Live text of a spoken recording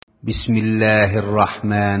বিসমিল্লাহির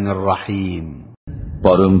রহমানির রহিম।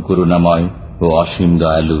 পরম করুণাময় ও অসীম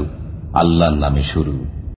দয়ালু আল্লাহর নামে শুরু।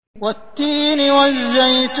 والتين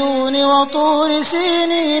والزيتون وطور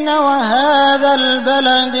سينين وهذا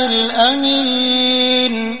البلد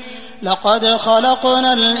الأمين لقد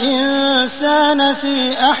خلقنا الإنسان في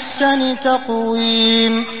أحسن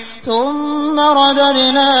تقويم ثم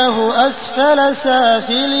رددناه أسفل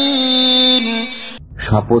سافلين।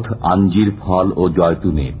 শপথ আঞ্জির ফল ও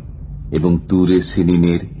জয়তুনের এবং তুরে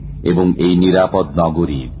সিনিনের এবং এই নিরাপদ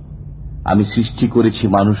নগরীর। আমি সৃষ্টি করেছি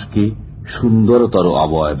মানুষকে সুন্দরতর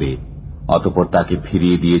অবয়বে, অতঃপর তাকে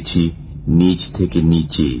ফিরিয়ে দিয়েছি নিচ থেকে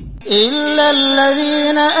নিচে।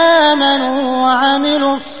 ইল্লাল্লাযীনা আমানু ওয়া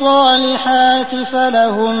আমিলুস সালিহাতি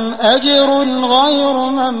ফালাহুম আজরুন গায়রু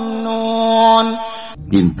মামনুন।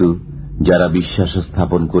 কিন্তু যারা বিশ্বাস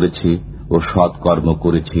স্থাপন করেছে ও সৎকর্ম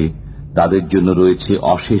করেছে তাদের জন্য রয়েছে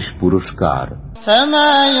অশেষ পুরস্কার।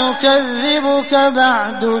 ফামা ইউকাযযিবুকা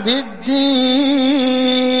বা'দু বিদ্দীন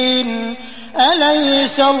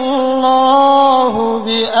আলাইসাল্লাহু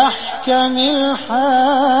বিআহকামিল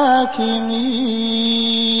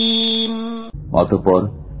হাকিমিন। অতঃপর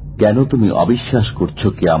কেন তুমি অবিশ্বাস করছো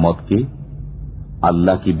কিয়ামতকে?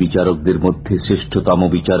 আল্লাহ কি বিচারকদের মধ্যে শ্রেষ্ঠতম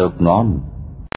বিচারক নন?